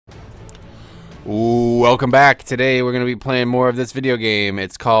Ooh, welcome back. Today we're going to be playing more of this video game.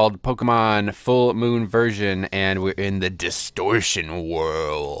 It's called Pokemon Full Moon Version, and we're in the Distortion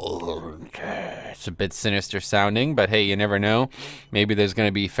world. It's a bit sinister sounding, but hey, you never know. Maybe there's going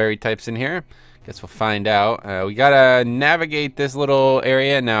to be fairy types in here. Guess we'll find out. We got to navigate this little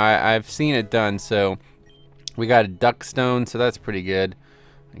area. Now, I've seen it done, so we got a duck stone, so that's pretty good.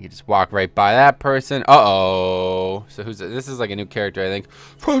 You can just walk right by that person. Uh-oh. So who's this? Is like a new character, I think.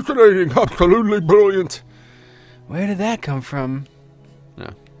 Fascinating, absolutely brilliant. Where did that come from?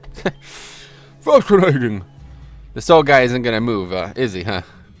 No. Fascinating. This old guy isn't gonna move, is he, huh?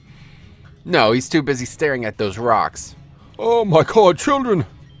 No, he's too busy staring at those rocks. Oh my God, children!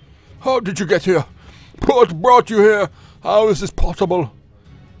 How did you get here? What brought you here? How is this possible?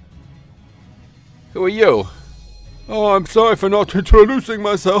 Who are you? Oh, I'm sorry for not introducing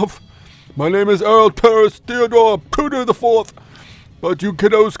myself. My name is Earl Terrace Theodore Tudor IV, but you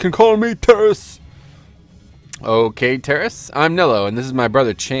kiddos can call me Terrace. Okay, Terrace. I'm Nello, and this is my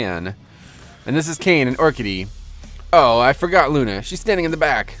brother Chan. And this is Kane and Orchidee. Oh, I forgot Luna. She's standing in the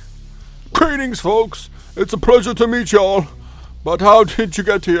back. Greetings, folks. It's a pleasure to meet y'all. But how did you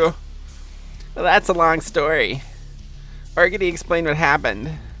get here? Well, that's a long story. Orchidee explained what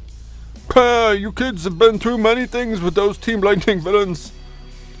happened. You kids have been through many things with those Team Lightning villains.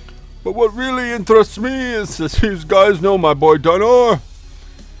 But what really interests me is that these guys know my boy Dinor.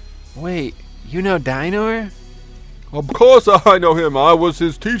 Wait, you know Dinor? Of course I know him. I was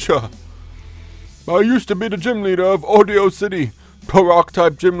his teacher. I used to be the gym leader of Audio City, the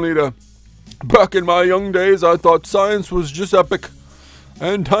rock-type gym leader. Back in my young days, I thought science was just epic.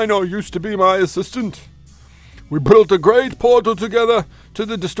 And Dinor used to be my assistant. We built a great portal together to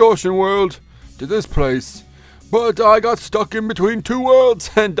the Distortion world, to this place. But I got stuck in between two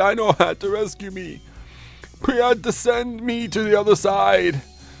worlds, and Dinor had to rescue me. He had to send me to the other side.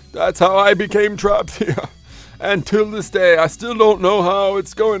 That's how I became trapped here. And till this day, I still don't know how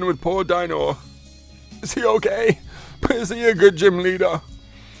it's going with poor Dinor. Is he okay? Is he a good gym leader?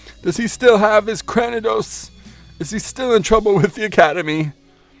 Does he still have his Cranidos? Is he still in trouble with the academy?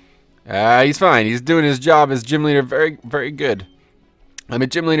 He's fine. He's doing his job as gym leader very, very good. I'm a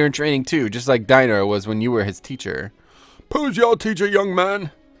gym leader in training too, just like Dinor was when you were his teacher. Who's your teacher, young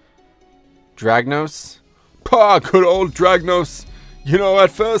man? Dragnos? Ah, good old Dragnos. You know,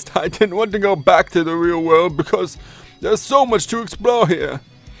 at first I didn't want to go back to the real world because there's so much to explore here.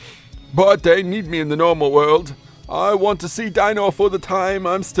 But they need me in the normal world. I want to see Dinor for the time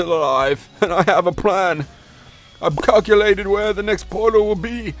I'm still alive, and I have a plan. I've calculated where the next portal will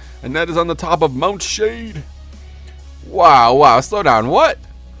be, and that is on the top of Mount Shade. Wow, slow down, what?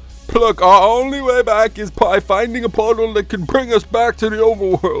 Look, our only way back is by finding a portal that can bring us back to the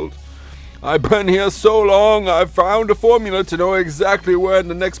overworld. I've been here so long, I've found a formula to know exactly where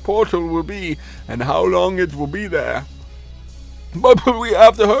the next portal will be, and how long it will be there. But we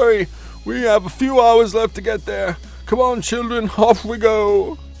have to hurry. We have a few hours left to get there. Come on, children, off we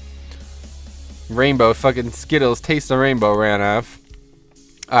go. Rainbow, fucking Skittles, taste the rainbow ran off.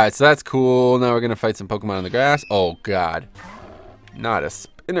 Alright, so that's cool. Now we're gonna fight some Pokemon on the grass. Oh god. Not a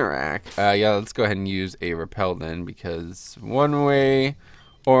Spinnerack. Yeah, let's go ahead and use a Repel then, because one way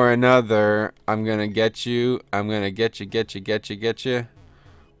or another, I'm gonna get you. I'm gonna get you.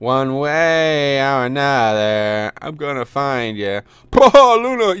 One way or another, I'm gonna find you. Oh,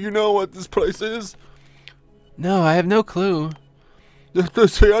 Luna, you know what this place is? No, I have no clue.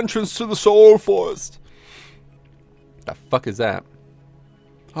 There's the entrance to the Soul Forest. The fuck is that?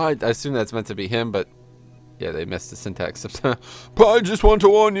 I assume that's meant to be him, but yeah, they missed the syntax. But I just want to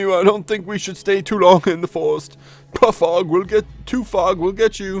warn you, I don't think we should stay too long in the forest. Fog will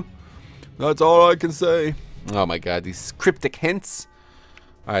get you. That's all I can say. Oh my god, these cryptic hints.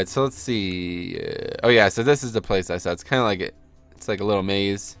 Alright, so let's see. Oh yeah, so this is the place I saw. It's kind of like it's like a little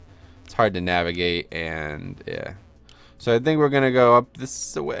maze. It's hard to navigate, and yeah. So I think we're gonna go up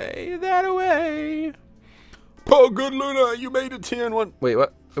this way, that way. Oh, good Luna, you made it here in one. Wait,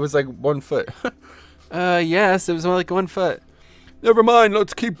 what? It was like 1 foot. Yes, it was only like 1 foot. Never mind,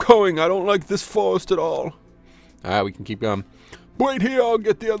 let's keep going. I don't like this forest at all. Alright, we can keep going. Wait here, I'll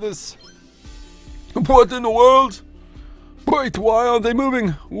get the others. What in the world? Wait, why aren't they moving?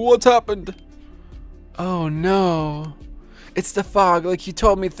 What's happened? Oh no. It's the fog, like you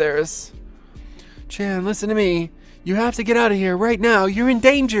told me, Theris. Chan, listen to me. You have to get out of here right now. You're in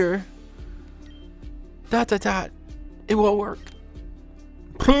danger. ... It won't work.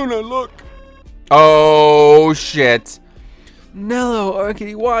 Luna, look. Oh, shit. Nello,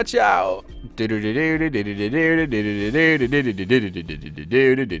 Orchidee, watch out. So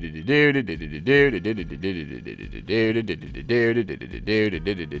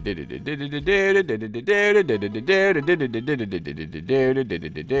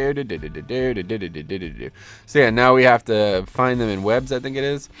yeah, now we have to find them in webs, I think it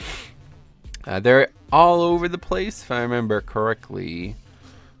is. They're all over the place, if I remember correctly.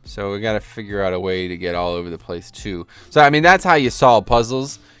 So we got to figure out a way to get all over the place too. So I mean, that's how you solve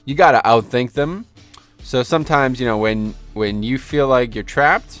puzzles. You got to outthink them. So sometimes, you know, when you feel like you're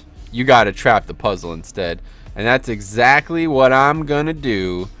trapped, you got to trap the puzzle instead. And that's exactly what I'm going to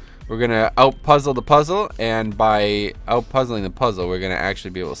do. We're going to out-puzzle the puzzle, and by out-puzzling the puzzle, we're going to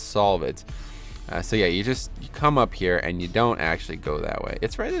actually be able to solve it. So yeah, you come up here and you don't actually go that way.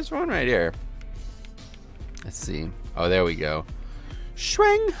 It's right, there's one right here. Let's see. Oh, there we go.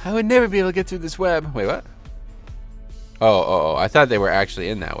 Shwing! I would never be able to get through this web. Wait, what? Oh, I thought they were actually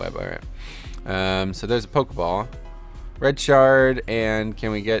in that web. All right. So there's a Pokeball. Red shard, and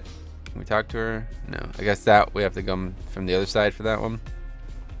can we talk to her? No. I guess that we have to come from the other side for that one.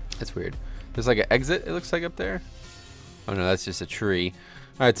 That's weird. There's like an exit, it looks like, up there. Oh no, that's just a tree.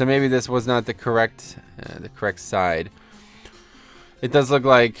 All right, so maybe this was not the correct side. It does look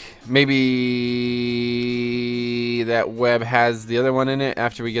like maybe that web has the other one in it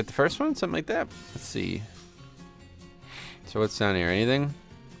after we get the first one, something like that. Let's see. So what's down here? Anything?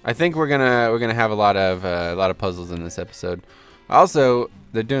 I think we're gonna have a lot of puzzles in this episode. Also,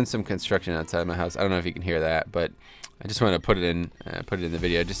 they're doing some construction outside my house. I don't know if you can hear that, but I just want to put it in the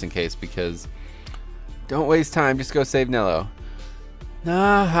video just in case, because don't waste time. Just go save Nello.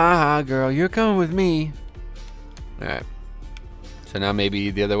 Nah, ha, girl, you're coming with me. All right. So now maybe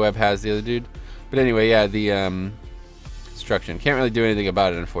the other web has the other dude. But anyway, yeah, the construction. Can't really do anything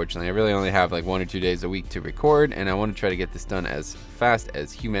about it, unfortunately. I really only have like 1 or 2 days a week to record, and I want to try to get this done as fast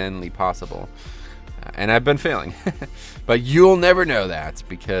as humanly possible. And I've been failing. But you'll never know that,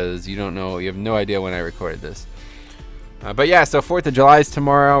 because you don't know, you have no idea when I recorded this. But yeah, so 4th of July is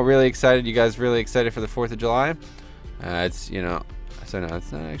tomorrow. Really excited. You guys really excited for the 4th of July? It's, you know, so no,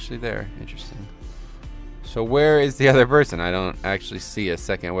 it's not actually there. Interesting. So where is the other person? I don't actually see a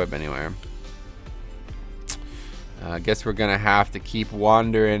second web anywhere. I guess we're gonna have to keep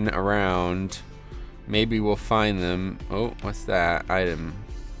wandering around. Maybe we'll find them. Oh, what's that item?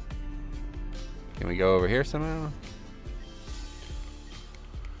 Can we go over here somehow?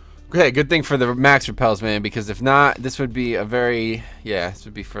 Okay, good thing for the max repels, man, because if not, this would be a very, this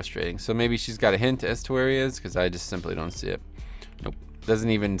would be frustrating. So maybe she's got a hint as to where he is, because I just simply don't see it. Nope. Doesn't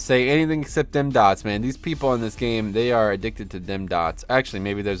even say anything except them dots, man. These people in this game, they are addicted to them dots. Actually,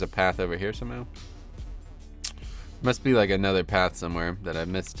 maybe there's a path over here somehow. Must be like another path somewhere that I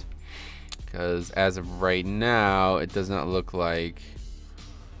missed, because as of right now, it does not look like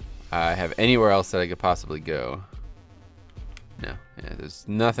I have anywhere else that I could possibly go. No, yeah, there's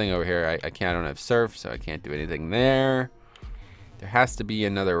nothing over here. I don't have surf, so I can't do anything there. There has to be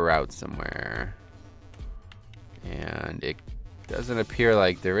another route somewhere, and it doesn't appear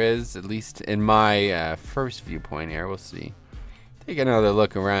like there is, at least in my first viewpoint here. We'll see. Take another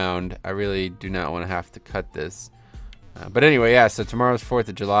look around. I really do not want to have to cut this. But anyway, yeah, so tomorrow's 4th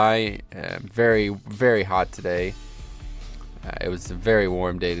of July. Very, very hot today. It was a very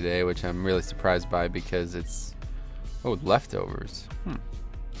warm day today, which I'm really surprised by, because it's... Oh, leftovers.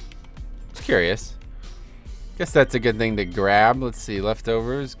 It's curious. Guess that's a good thing to grab. Let's see,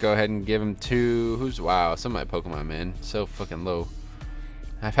 leftovers. Go ahead and give them to... Wow, some of my Pokemon, man. So fucking low.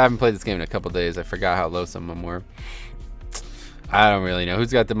 I haven't played this game in a couple days. I forgot how low some of them were. I don't really know.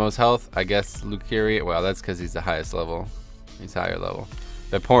 Who's got the most health? I guess Lucario. Well, that's because he's the highest level. He's higher level.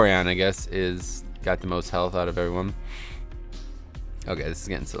 Vaporeon, I guess, got the most health out of everyone. Okay, this is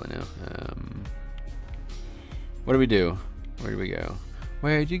getting silly now. What do we do? Where do we go?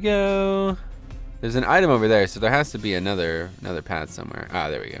 Where'd you go? There's an item over there, so there has to be another path somewhere. Ah,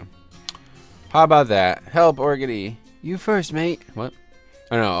 there we go. How about that? Help, Orchidee. You first, mate. What?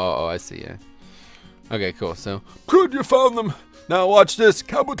 Oh, no. Oh, I see, yeah. Okay, cool. So, good, you found them. Now watch this.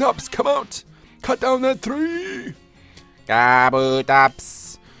 Kabutops, come out. Cut down that tree.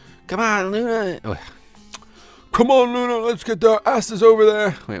 Kabutops. Come on, Luna. Oh. Come on, Luna. Let's get their asses over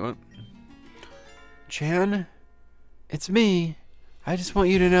there. Wait, what? Chan? It's me. I just want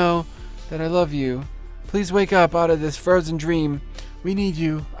you to know that I love you. Please wake up out of this frozen dream. We need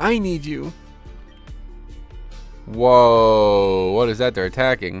you. I need you. Whoa. What is that? They're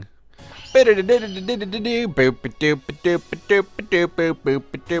attacking. so anyway,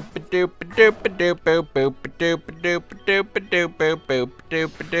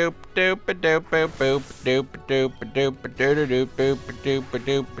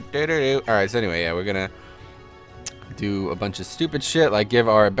 yeah, we're gonna do a bunch of stupid shit, like give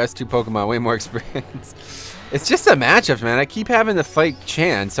our best 2 Pokemon way more experience. It's just a matchup, man. I keep having to fight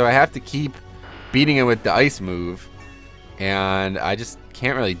Chan, so I have to keep beating him with the ice move, and I just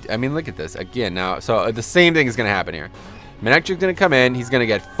can't really. I mean, look at this again now. So the same thing is gonna happen here. Manectric's gonna come in. He's gonna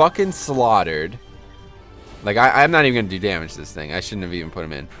get fucking slaughtered. Like I'm not even gonna do damage to this thing. I shouldn't have even put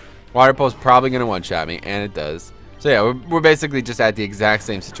him in. Water Pulse probably gonna one-shot me, and it does. So yeah, we're basically just at the exact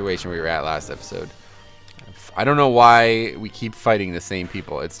same situation we were at last episode. I don't know why we keep fighting the same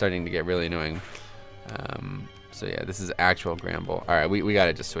people. It's starting to get really annoying. So yeah, this is actual Gramble. All right, we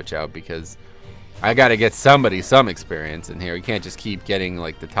gotta just switch out because I gotta get somebody some experience in here. We can't just keep getting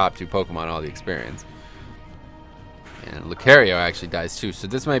like the top 2 Pokemon all the experience. And Lucario actually dies too, so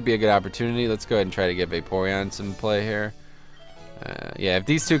this might be a good opportunity. Let's go ahead and try to get Vaporeon some play here. Yeah, if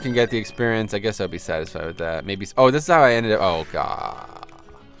these 2 can get the experience, I guess I'll be satisfied with that. Maybe. Oh, this is how I ended up. Oh god,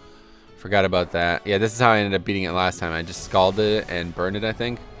 forgot about that. Yeah, this is how I ended up beating it last time. I just scalded it and burned it, I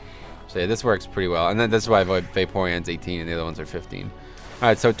think. So yeah, this works pretty well. And then this is why Vaporeon's 18 and the other ones are 15.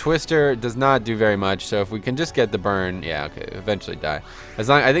 Alright, so Twister does not do very much. So if we can just get the burn, yeah, okay, eventually die. As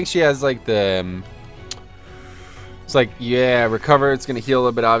long, I think she has like the, it's like, yeah, recover, it's going to heal a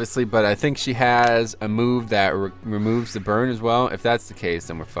little bit obviously, but I think she has a move that removes the burn as well. If that's the case,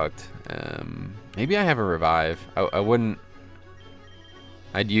 then we're fucked. Maybe I have a revive. I wouldn't,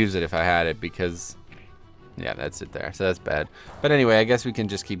 I'd use it if I had it because... yeah, that's it there. So that's bad. But anyway, I guess we can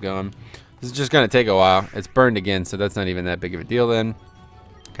just keep going. This is just going to take a while. It's burned again, so that's not even that big of a deal then.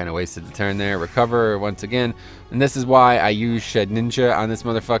 Kind of wasted the turn there. Recover once again. And this is why I use Shed Ninja on this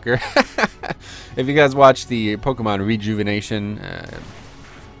motherfucker. If you guys watch the Pokemon Rejuvenation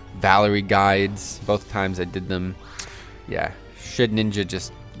Valerie guides, both times I did them. Yeah, Shed Ninja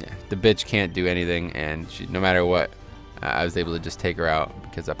just, yeah, the bitch can't do anything. And she, no matter what, I was able to just take her out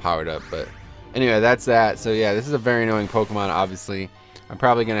because I powered up. But anyway, that's that. So yeah, this is a very annoying Pokemon, obviously. I'm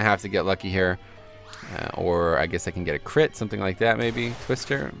probably going to have to get lucky here. Or I guess I can get a crit, something like that maybe.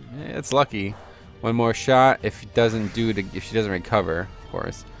 Twister, yeah, it's lucky. One more shot. If it doesn't do it, if she doesn't recover, of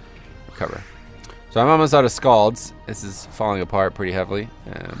course. Recover. So I'm almost out of Scalds. This is falling apart pretty heavily.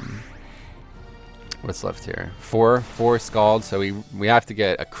 What's left here? Four Scalds. So we have to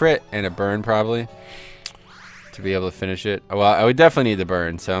get a crit and a burn probably to be able to finish it. Well, I would definitely need the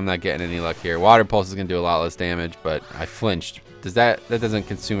burn, so I'm not getting any luck here. Water Pulse is gonna do a lot less damage, but I flinched. Does that doesn't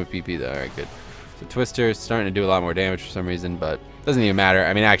consume a PP though? All right, good. So Twister is starting to do a lot more damage for some reason, but doesn't even matter.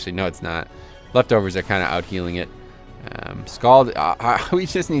 I mean, actually, no, it's not. Leftovers are kind of out healing it. Scald, we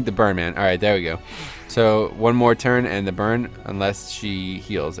just need the burn, man. All right, there we go. So one more turn and the burn, unless she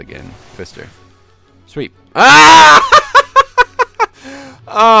heals again. Twister, sweep. Ah! Oh,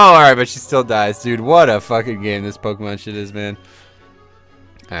 all right, but she still dies, dude. What a fucking game this Pokemon shit is, man.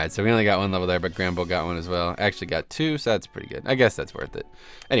 All right, so we only got one level there, but Gramble got one as well. Actually got two, so that's pretty good. I guess that's worth it.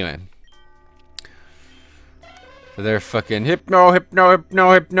 Anyway. So they're fucking Hypno. Watch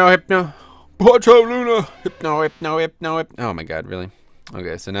out, Luna. Hypno. Oh my god, really?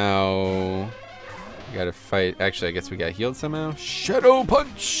 Okay, so now we gotta fight. Actually, I guess we got healed somehow. Shadow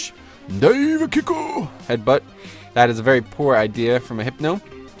Punch. Dave Kiko. Headbutt. That is a very poor idea from a Hypno.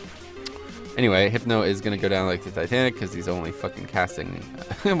 Anyway, Hypno is gonna go down like the Titanic because he's only fucking casting.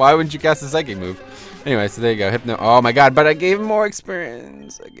 Why wouldn't you cast a Psychic move? Anyway, so there you go, Hypno. Oh my god, but I gave him more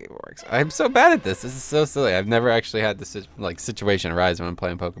experience. I'm so bad at this. This is so silly. I've never actually had this like situation arise when I'm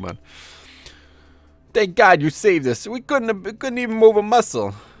playing Pokemon. Thank God you saved us. We couldn't even move a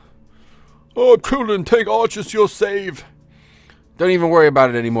muscle. Oh, children, take Arches to your save. Don't even worry about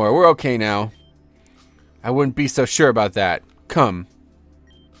it anymore. We're okay now. I wouldn't be so sure about that. Come.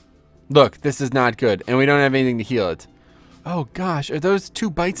 Look, this is not good, and we don't have anything to heal it. Oh gosh, are those 2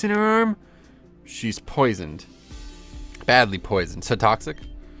 bites in her arm? She's poisoned. Badly poisoned. So toxic?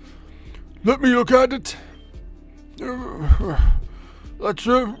 Let me look at it. Let's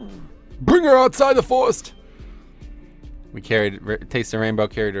bring her outside the forest. We carried, Taste the Rainbow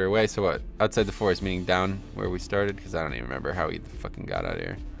carried her away, so what? Outside the forest, meaning down where we started? Because I don't even remember how we fucking got out of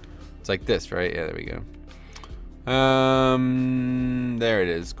here. It's like this, right? Yeah, there we go. There it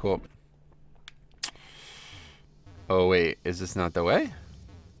is. Cool. Oh wait, is this not the way?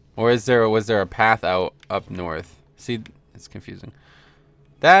 Or was there a path out up north? See, it's confusing.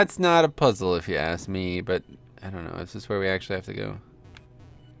 That's not a puzzle if you ask me, but I don't know. Is this where we actually have to go?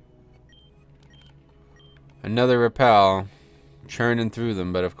 Another repel. churning through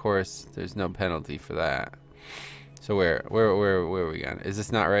them, but of course there's no penalty for that. So where are we going? Is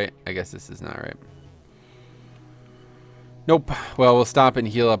this not right? I guess this is not right. Nope. Well, we'll stop and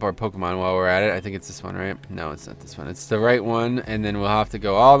heal up our Pokemon while we're at it. I think it's this one, right? No, it's not this one. It's the right one, and then we'll have to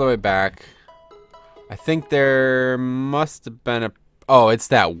go all the way back. I think there must have been a... Oh, it's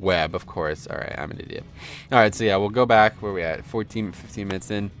that web, of course. All right, I'm an idiot. All right, so yeah, we'll go back. Where are we at? 15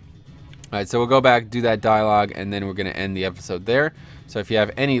 minutes in. All right, so we'll go back, do that dialogue, and then we're going to end the episode there. So if you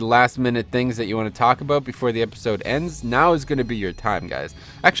have any last-minute things that you want to talk about before the episode ends, now is going to be your time, guys.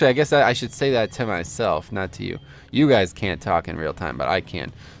 Actually, I guess I should say that to myself, not to you. You guys can't talk in real time, but I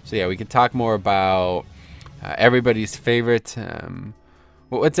can. So yeah, we could talk more about everybody's favorite...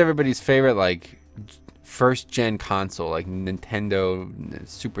 what's everybody's favorite, like, first-gen console? Like Nintendo,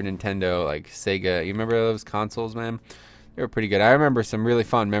 Super Nintendo, like Sega. You remember those consoles, man? They were pretty good. I remember some really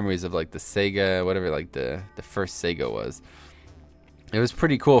fond memories of like the Sega, whatever like the first Sega was. It was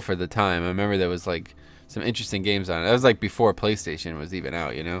pretty cool for the time. I remember there was like some interesting games on it. That was like before PlayStation was even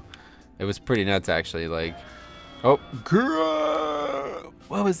out, you know? It was pretty nuts actually. Like, oh,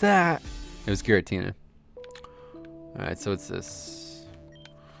 what was that? It was Giratina. Alright, so what's this?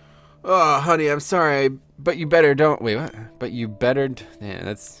 Oh, honey, I'm sorry, but you better don't. Wait, what? But you better. Yeah,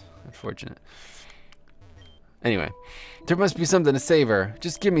 that's unfortunate. Anyway. There must be something to save her.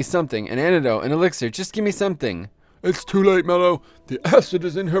 Just give me something. An antidote, an elixir. Just give me something. It's too late, Mellow. The acid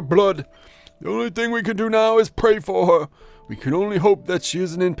is in her blood. The only thing we can do now is pray for her. We can only hope that she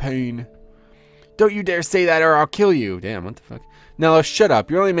isn't in pain. Don't you dare say that or I'll kill you. Damn, what the fuck? Nello, shut up.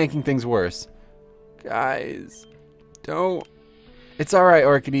 You're only making things worse. Guys, don't. It's alright,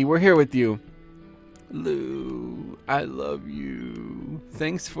 Orchidee. We're here with you. Lou, I love you.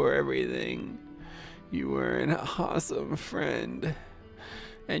 Thanks for everything. You were an awesome friend.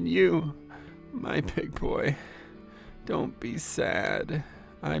 And you, my big boy, don't be sad.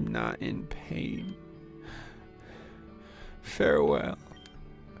 I'm not in pain. Farewell.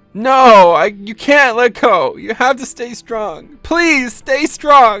 No, you can't let go. You have to stay strong. Please stay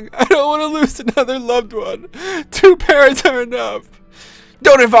strong. I don't want to lose another loved one. 2 parents are enough.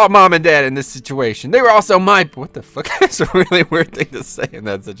 Don't involve mom and dad in this situation. They were also my... What the fuck? That's a really weird thing to say in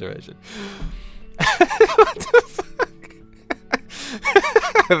that situation. What the fuck?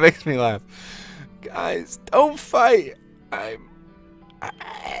 It makes me laugh. Guys, don't fight.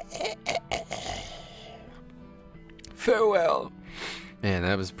 Farewell. Man,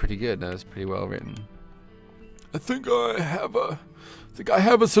 that was pretty good. That was pretty well written. I think I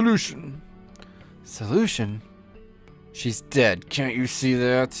have a solution. Solution? She's dead. Can't you see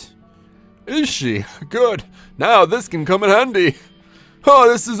that? Is she? Good. Now this can come in handy. Oh,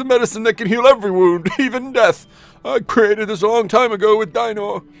 this is a medicine that can heal every wound, even death. I created this a long time ago with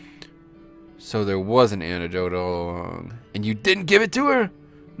Dino. So there was an antidote all along. And you didn't give it to her?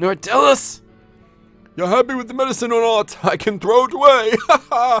 Nor tell us? You're happy with the medicine or not? I can throw it away.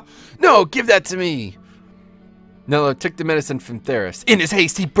 No, give that to me. Nello took the medicine from Theris. In his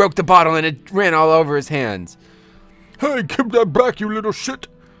haste, he broke the bottle and it ran all over his hands. Hey, give that back, you little shit.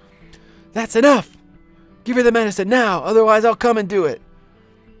 That's enough. Give her the medicine now, otherwise I'll come and do it.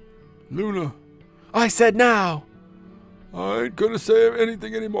 Luna. I said now. I ain't gonna say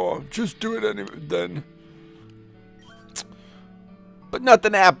anything anymore. Just do it then. But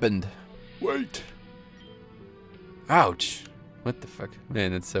nothing happened. Wait. Ouch. What the fuck?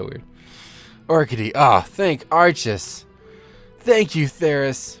 Man, that's so weird. Orchidee. Ah, thank Archus. Thank you,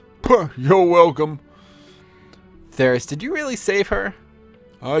 Theris. Puh, you're welcome. Theris, did you really save her?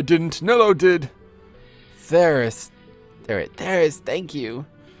 I didn't. Nello did. Theris. Theris, thank you.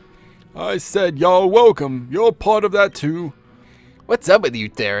 I said you're welcome. You're part of that too. What's up with you,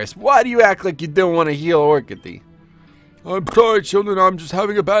 Theris? Why do you act like you don't want to heal Orchidee? I'm sorry, children. I'm just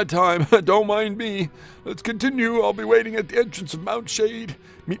having a bad time. Don't mind me. Let's continue. I'll be waiting at the entrance of Mount Shade.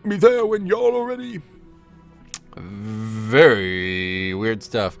 Meet me there when y'all are ready. Very weird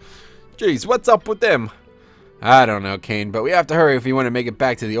stuff. Jeez, what's up with them? I don't know, Kane, but we have to hurry if we want to make it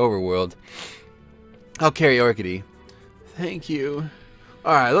back to the overworld. I'll carry Orchidee. Thank you.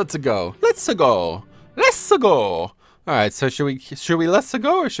 Alright, let's go. Let's go. Let's go. Alright, so should we let's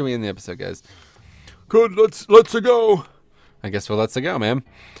go or should we end the episode, guys? Good, let's go. I guess we'll let's go, man.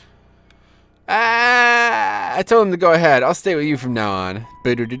 I told him to go ahead. I'll stay with you from now on.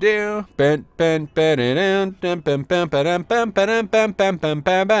 I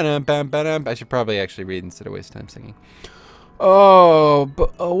should probably actually read instead of waste time singing. Oh,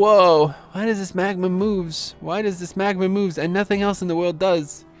 whoa. Why does this magma moves? Why does this magma moves and nothing else in the world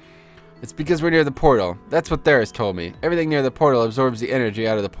does? It's because we're near the portal. That's what Theris told me. Everything near the portal absorbs the energy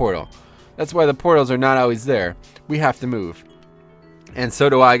out of the portal. That's why the portals are not always there. We have to move. And so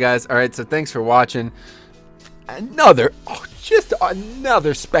do I, guys. All right, so thanks for watching. Just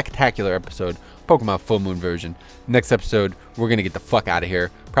another spectacular episode, Pokemon Full Moon version. Next episode, we're gonna get the fuck out of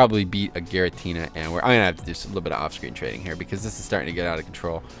here. Probably beat a Giratina, and I'm gonna have to do a little bit of off-screen trading here because this is starting to get out of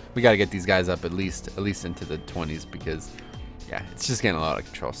control. We got to get these guys up at least into the 20s because, yeah, it's just getting a lot of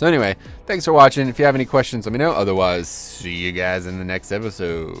control. So anyway, thanks for watching. If you have any questions, let me know. Otherwise, see you guys in the next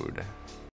episode.